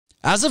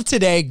As of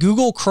today,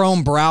 Google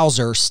Chrome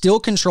browser still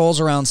controls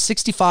around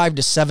 65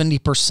 to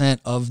 70%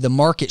 of the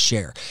market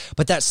share,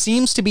 but that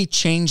seems to be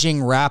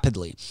changing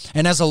rapidly.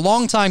 And as a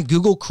longtime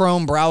Google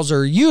Chrome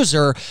browser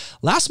user,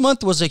 last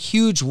month was a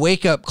huge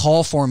wake-up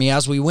call for me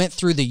as we went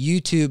through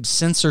the YouTube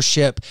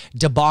censorship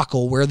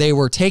debacle where they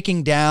were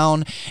taking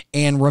down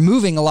and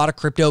removing a lot of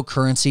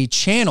cryptocurrency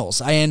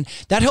channels. And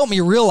that helped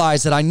me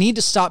realize that I need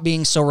to stop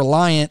being so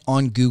reliant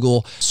on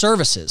Google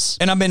services.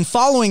 And I've been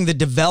following the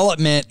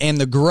development and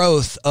the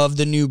growth of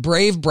the new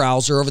Brave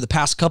browser over the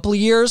past couple of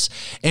years,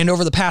 and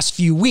over the past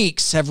few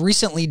weeks have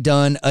recently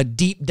done a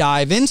deep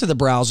dive into the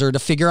browser to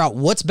figure out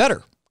what's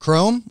better,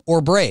 Chrome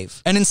or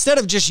Brave. And instead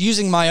of just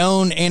using my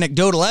own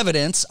anecdotal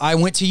evidence, I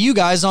went to you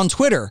guys on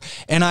Twitter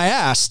and I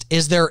asked,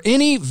 is there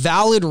any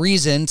valid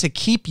reason to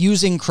keep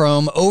using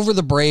Chrome over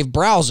the Brave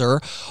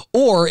browser,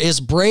 or is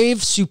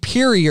Brave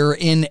superior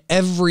in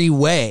every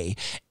way?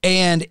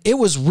 And it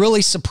was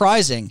really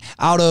surprising.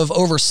 Out of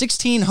over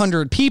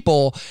 1,600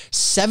 people,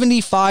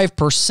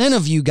 75%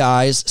 of you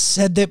guys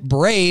said that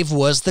Brave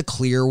was the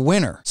clear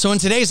winner. So in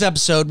today's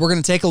episode, we're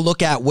going to take a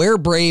look at where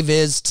Brave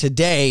is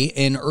today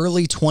in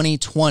early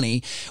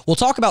 2020. We'll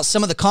talk about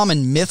some of the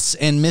common myths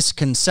and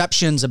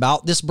misconceptions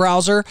about this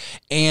browser,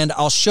 and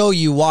I'll show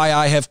you why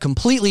I have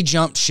completely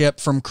jumped ship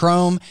from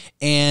Chrome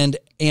and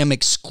am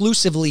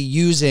exclusively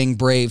using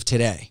Brave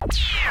today.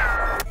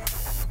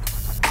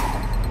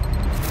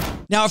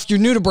 Now, if you're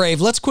new to Brave,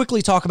 let's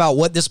quickly talk about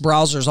what this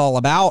browser is all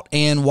about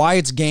and why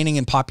it's gaining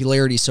in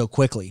popularity so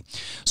quickly.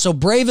 So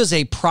Brave is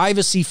a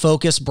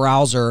privacy-focused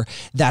browser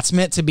that's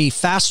meant to be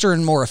faster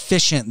and more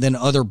efficient than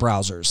other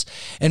browsers.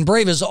 And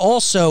Brave is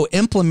also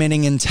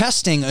implementing and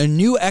testing a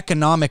new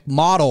economic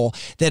model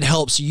that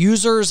helps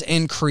users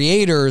and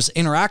creators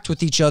interact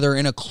with each other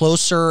in a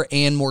closer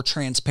and more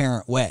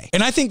transparent way.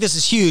 And I think this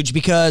is huge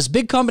because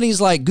big companies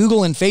like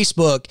Google and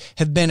Facebook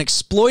have been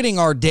exploiting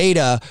our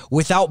data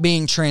without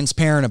being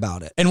transparent about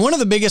it. And one of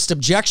the biggest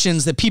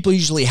objections that people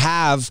usually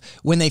have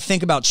when they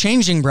think about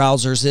changing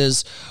browsers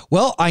is,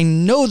 well, I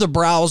know the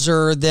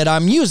browser that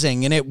I'm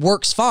using and it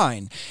works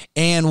fine.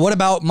 And what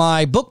about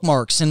my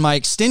bookmarks and my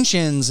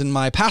extensions and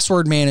my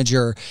password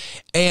manager?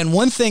 And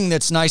one thing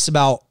that's nice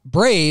about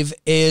Brave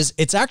is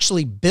it's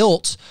actually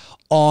built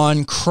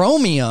on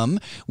Chromium,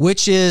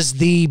 which is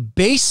the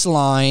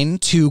baseline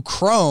to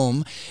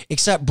Chrome,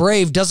 except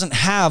Brave doesn't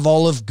have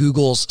all of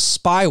Google's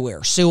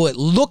spyware. So it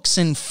looks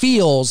and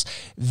feels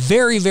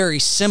very, very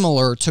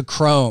similar to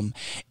Chrome.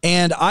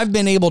 And I've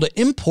been able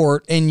to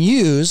import and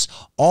use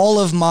all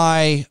of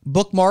my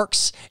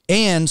bookmarks,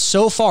 and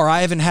so far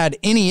I haven't had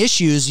any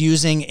issues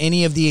using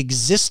any of the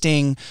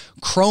existing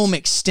Chrome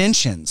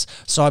extensions.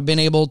 So I've been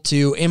able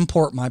to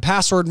import my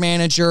password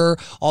manager,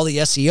 all the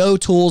SEO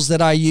tools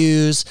that I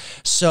use.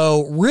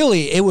 So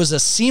really, it was a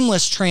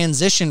seamless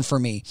transition for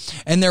me.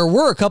 And there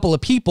were a couple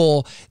of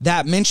people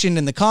that mentioned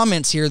in the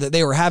comments here that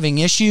they were having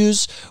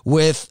issues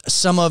with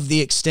some of the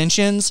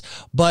extensions,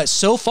 but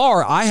so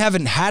far I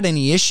haven't had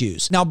any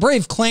issues. Now,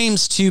 Brave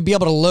claims to be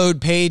able to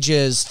load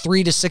pages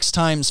 3 to 6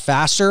 times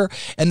faster,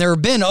 and there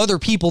have been other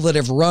people that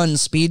have run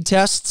speed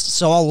tests,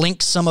 so I'll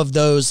link some of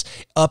those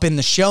up in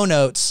the show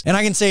notes. And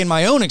I can say in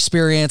my own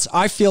experience,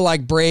 I feel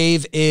like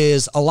Brave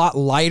is a lot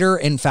lighter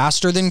and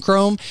faster than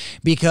Chrome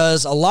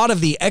because a lot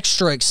of the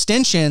extra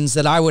extensions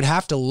that I would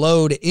have to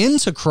load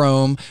into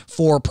Chrome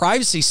for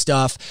privacy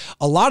stuff,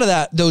 a lot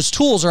of those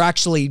tools are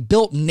actually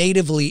built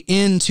natively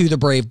into the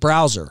Brave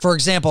browser. For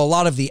example, a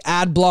lot of the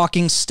ad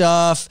blocking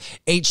stuff,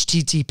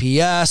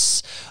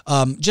 HTTPS,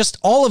 just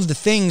all of the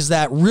things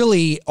that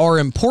really are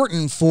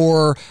important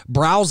for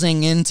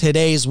browsing in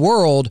today's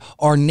world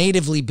are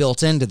natively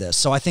built into this.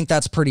 So I think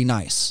that's pretty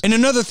nice. And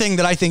another thing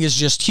that I think is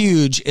just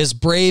huge is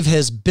Brave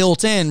has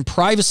built in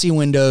privacy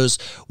windows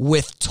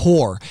with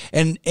Tor.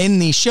 And in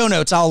the show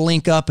notes, I'll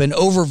link up an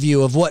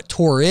overview of what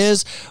Tor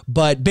is,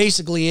 but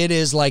basically it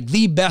is like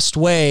the best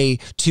way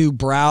to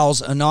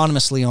browse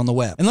anonymously on the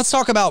web. And let's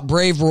talk about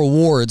Brave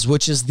Rewards,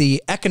 which is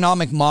the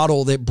economic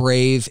model that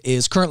Brave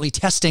is currently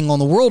testing on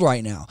the world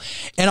right now.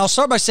 And I'll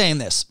start by saying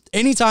this.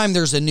 Anytime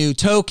there's a new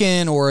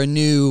token or a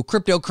new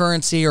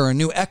cryptocurrency or a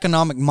new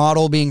economic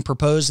model being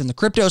proposed in the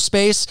crypto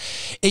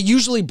space, it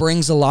usually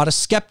brings a lot of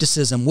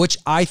skepticism, which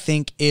I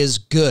think is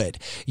good.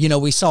 You know,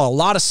 we saw a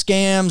lot of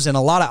scams and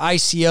a lot of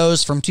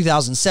ICOs from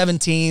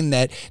 2017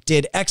 that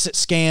did exit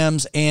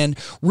scams, and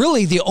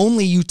really the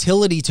only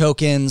utility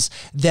tokens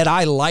that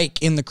I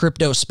like in the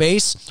crypto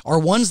space are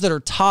ones that are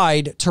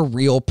tied to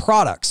real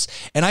products.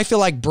 And I feel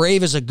like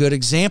Brave is a good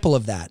example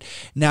of that.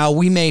 Now,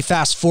 we may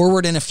fast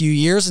forward in a few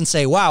years and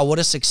say, wow, what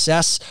a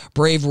success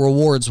Brave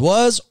Rewards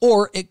was,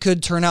 or it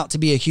could turn out to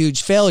be a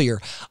huge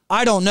failure.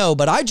 I don't know,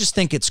 but I just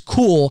think it's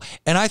cool,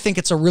 and I think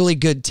it's a really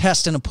good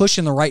test and a push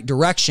in the right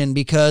direction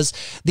because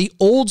the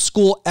old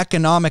school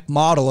economic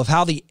model of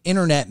how the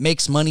internet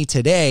makes money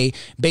today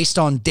based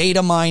on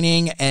data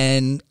mining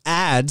and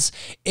ads ads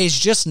is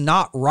just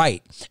not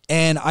right.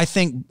 And I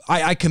think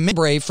I commend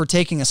Brave for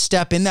taking a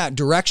step in that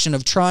direction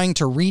of trying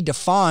to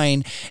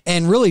redefine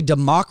and really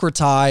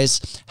democratize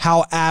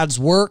how ads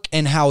work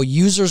and how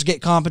users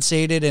get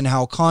compensated and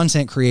how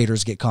content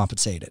creators get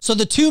compensated. So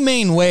the two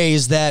main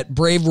ways that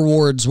Brave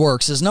Rewards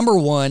works is, number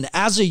one,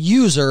 as a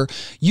user,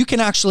 you can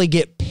actually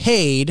get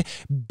paid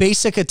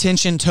basic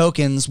attention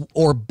tokens,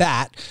 or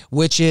BAT,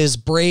 which is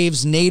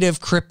Brave's native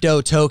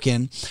crypto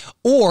token.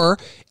 Or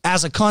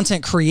as a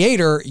content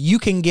creator, you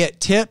can get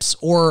tips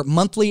or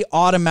monthly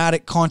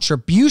automatic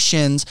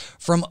contributions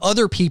from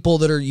other people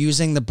that are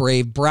using the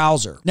Brave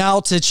browser. Now,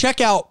 to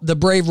check out the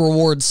Brave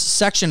Rewards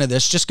section of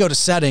this, just go to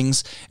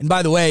settings. And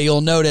by the way,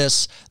 you'll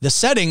notice the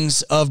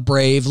settings of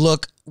Brave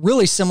look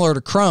really similar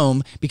to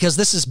Chrome because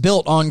this is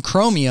built on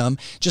Chromium,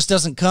 just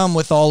doesn't come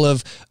with all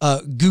of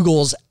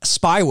Google's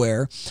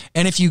spyware.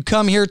 And if you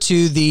come here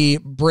to the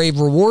Brave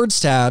Rewards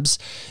tabs,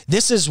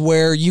 this is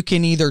where you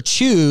can either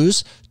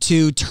choose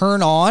to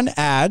turn on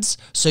ads,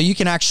 so you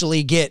can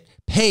actually get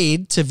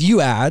paid to view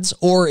ads,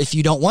 or if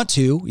you don't want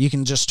to, you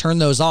can just turn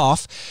those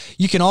off.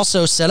 You can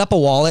also set up a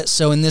wallet.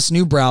 So in this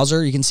new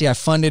browser, you can see I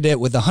funded it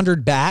with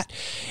 100 BAT,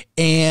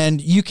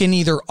 and you can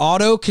either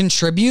auto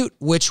contribute,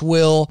 which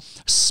will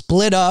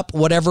split up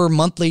whatever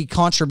monthly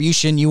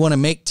contribution you want to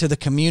make to the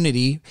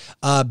community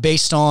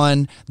based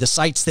on the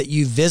sites that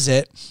you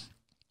visit.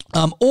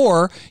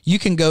 Or you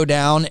can go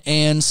down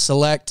and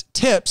select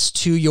tips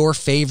to your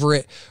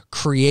favorite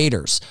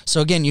creators. So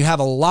again, you have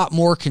a lot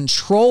more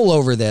control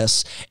over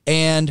this.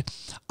 And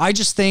I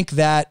just think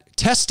that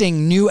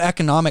testing new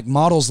economic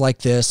models like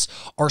this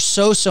are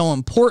so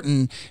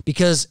important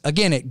because,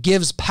 again, it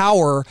gives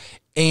power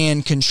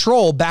and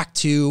control back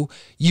to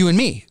you and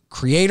me,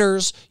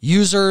 creators,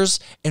 users,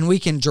 and we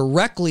can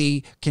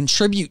directly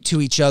contribute to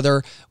each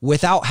other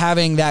without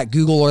having that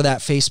Google or that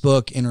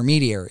Facebook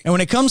intermediary. And when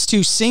it comes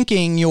to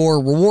syncing your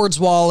rewards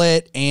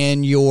wallet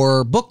and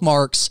your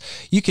bookmarks,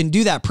 you can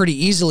do that pretty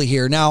easily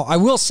here. Now, I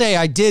will say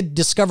I did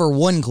discover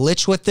one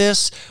glitch with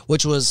this,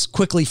 which was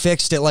quickly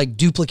fixed. It like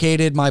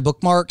duplicated my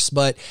bookmarks,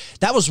 but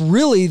that was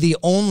really the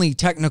only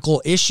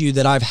technical issue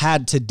that I've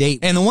had to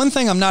date. And the one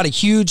thing I'm not a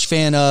huge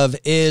fan of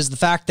is the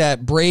fact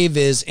that Brave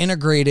is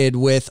integrated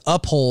with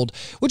Uphold,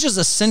 which is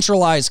a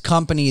centralized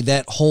company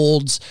that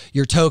holds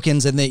your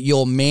tokens and that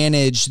you'll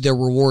manage the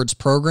rewards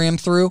program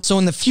through. So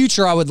in the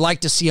future, I would like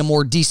to see a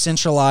more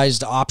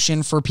decentralized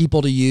option for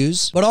people to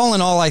use. But all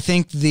in all, I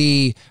think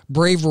the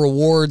Brave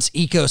Rewards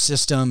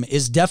ecosystem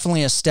is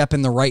definitely a step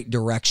in the right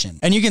direction.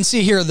 And you can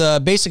see here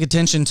the basic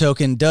attention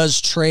token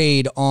does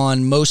trade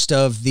on most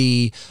of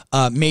the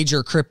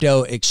major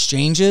crypto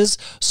exchanges.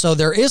 So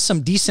there is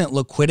some decent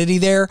liquidity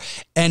there.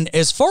 And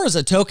as far as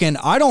a token,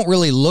 I don't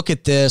really look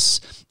at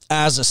this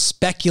as a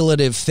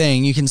speculative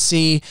thing. You can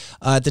see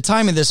at the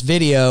time of this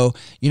video,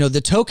 you know, the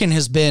token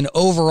has been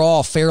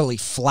overall fairly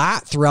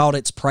flat throughout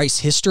its price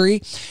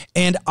history.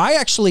 And I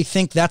actually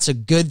think that's a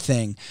good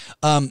thing.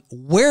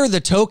 Where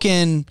the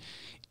token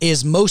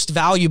is most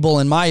valuable,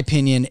 in my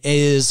opinion,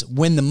 is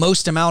when the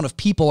most amount of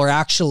people are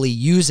actually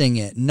using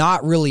it,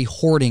 not really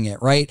hoarding it,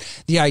 right?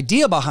 The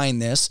idea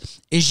behind this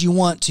is you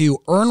want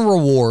to earn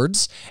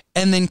rewards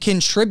and then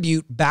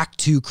contribute back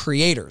to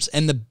creators.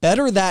 And the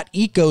better that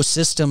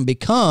ecosystem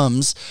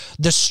becomes,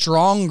 the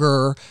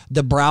stronger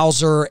the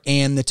browser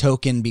and the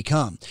token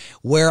become.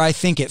 Where I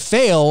think it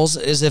fails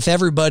is if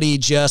everybody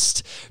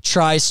just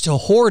tries to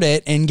hoard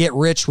it and get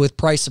rich with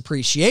price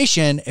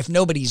appreciation. If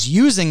nobody's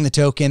using the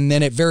token,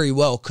 then it very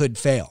well could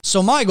fail.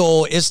 So my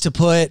goal is to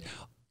put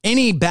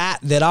any BAT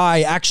that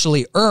I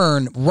actually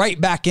earn right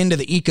back into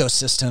the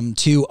ecosystem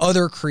to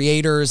other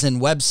creators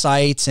and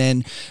websites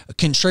and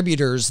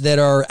contributors that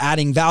are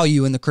adding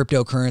value in the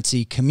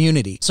cryptocurrency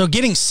community. So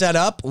getting set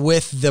up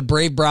with the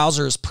Brave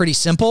browser is pretty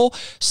simple.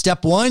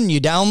 Step one,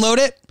 you download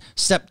it.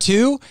 Step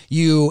two,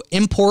 you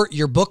import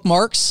your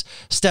bookmarks.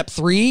 Step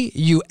three,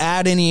 you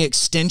add any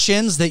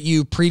extensions that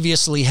you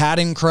previously had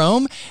in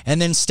Chrome.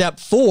 And then step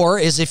four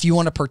is if you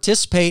want to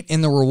participate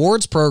in the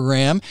rewards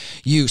program,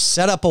 you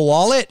set up a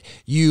wallet,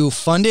 you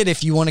fund it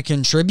if you want to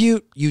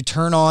contribute, you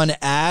turn on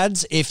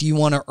ads if you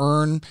want to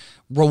earn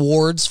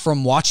rewards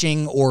from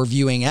watching or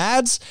viewing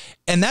ads.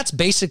 And that's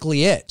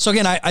basically it. So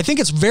again, I think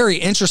it's very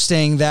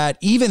interesting that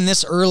even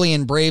this early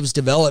in Brave's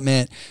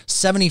development,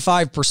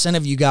 75%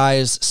 of you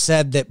guys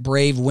said that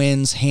Brave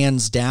wins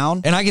hands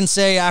down. And I can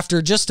say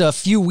after just a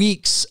few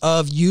weeks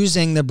of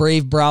using the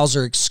Brave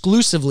browser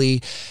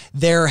exclusively,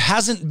 there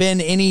hasn't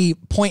been any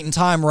point in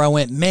time where I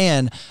went,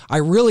 man, I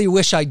really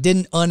wish I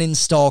didn't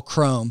uninstall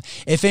Chrome.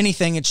 If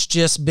anything, it's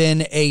just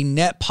been a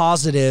net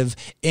positive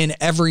in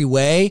every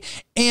way.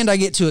 and I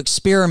get to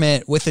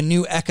experiment with a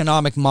new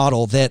economic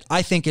model that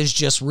I think is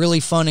just really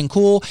fun and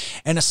cool,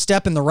 and a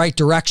step in the right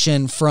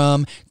direction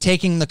from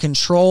taking the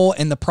control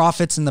and the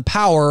profits and the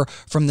power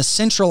from the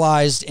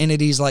centralized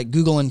entities like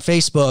Google and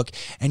Facebook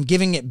and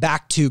giving it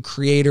back to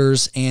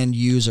creators and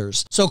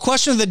users. So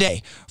question of the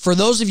day, for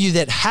those of you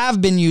that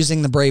have been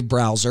using the Brave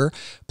browser,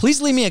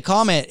 please leave me a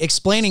comment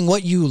explaining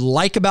what you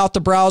like about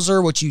the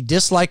browser, what you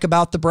dislike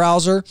about the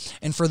browser.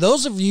 And for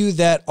those of you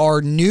that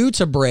are new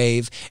to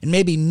Brave and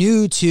maybe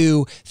new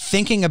to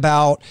thinking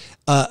about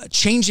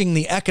changing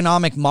the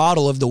economic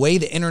model of the way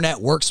the internet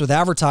works with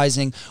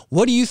advertising,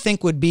 what do you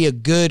think would be a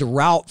good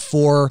route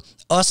for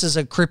us as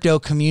a crypto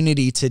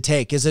community to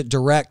take? Is it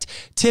direct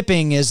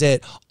tipping? Is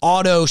it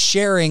auto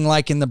sharing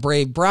like in the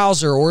Brave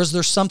browser? Or is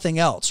there something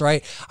else,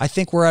 right? I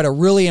think we're at a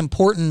really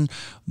important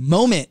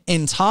moment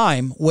in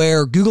time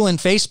where Google and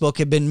Facebook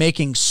have been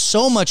making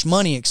so much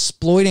money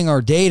exploiting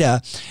our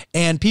data,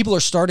 and people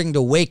are starting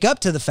to wake up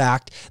to the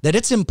fact that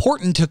it's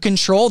important to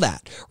control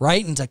that,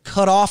 right? And to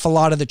cut off a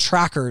lot of the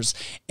trackers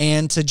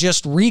and to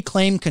just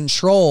reclaim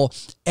control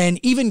and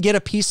even get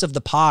a piece of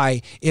the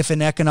pie if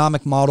an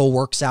economic model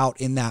works out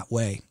in that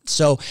way.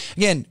 So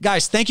again,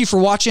 guys, thank you for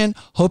watching.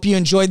 Hope you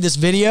enjoyed this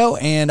video,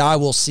 and I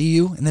will see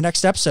you in the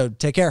next episode.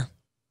 Take care.